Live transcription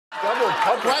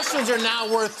Questions are now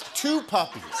worth 2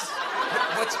 puppies.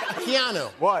 Keanu.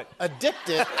 What? A dick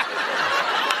dick.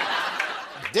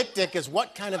 Dick dick is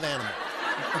what kind of animal?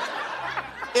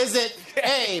 Is it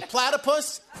A,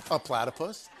 platypus? A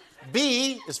platypus.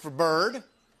 B is for bird.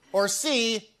 Or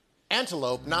C,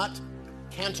 antelope, not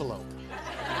cantaloupe.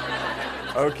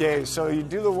 Okay, so you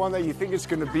do the one that you think it's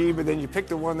going to be, but then you pick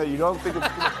the one that you don't think it's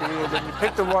going to be, and then you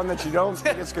pick the one that you don't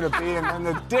think it's going to be, and then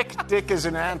the dick is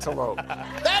an antelope.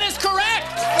 That is correct!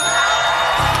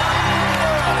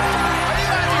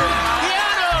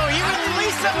 Keanu, you and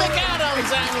Lisa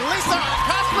McAdams and Lisa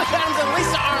Cosplicans and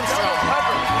Lisa Armstrong.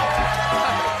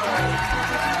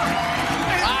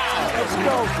 Wow. Let's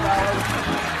go, fellas.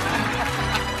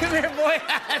 Come here, boy.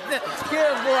 Come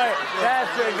here, boy.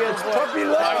 That's a good boy. Puppy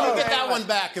love. You get that one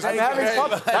back. I'm having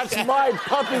puppy. That's my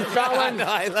puppy, Fallon.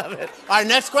 I love it. All right,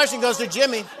 next question goes to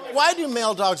Jimmy. Why do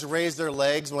male dogs raise their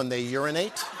legs when they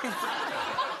urinate?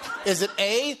 Is it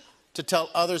A, to tell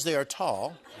others they are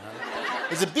tall?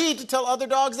 Is it B, to tell other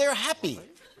dogs they are happy?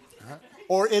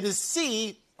 Or it is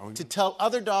C, to tell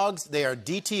other dogs they are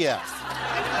DTF?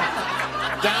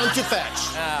 Down to fetch.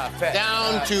 Fetch.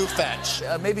 Down to fetch.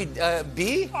 Maybe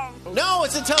B? No,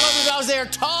 it's to tell other dogs they are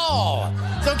tall.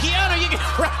 So, Keanu, you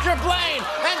get Roger Blaine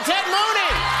and Ted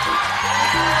Mooney.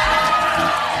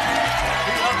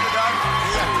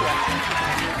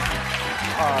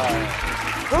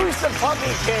 Who's the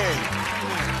puppy king?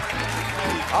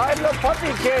 I'm the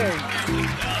puppy king.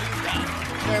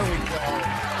 There we go.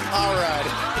 All right.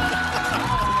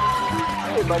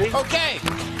 Hey, buddy. Okay.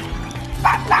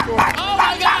 Oh,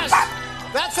 my gosh.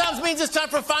 That sounds means it's time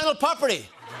for Final Pupperty.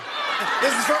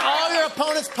 This is for all your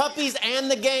opponent's puppies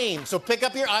and the game. So pick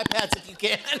up your iPads if you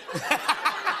can.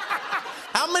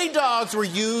 How many dogs were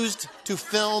used to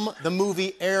film the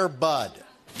movie Air Bud?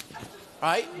 All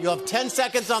right, you'll have 10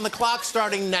 seconds on the clock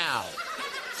starting now.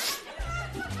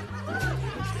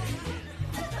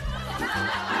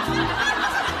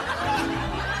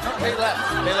 They left.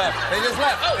 They left. They just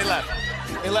left. Oh. They left.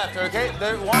 They left, okay?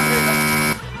 They're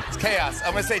wandering. It's chaos.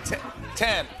 I'm going to say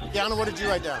 10. Keanu, what did you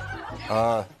write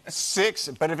down? 6,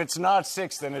 but if it's not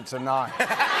 6, then it's a 9. The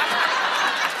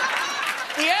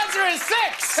answer is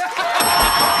 6.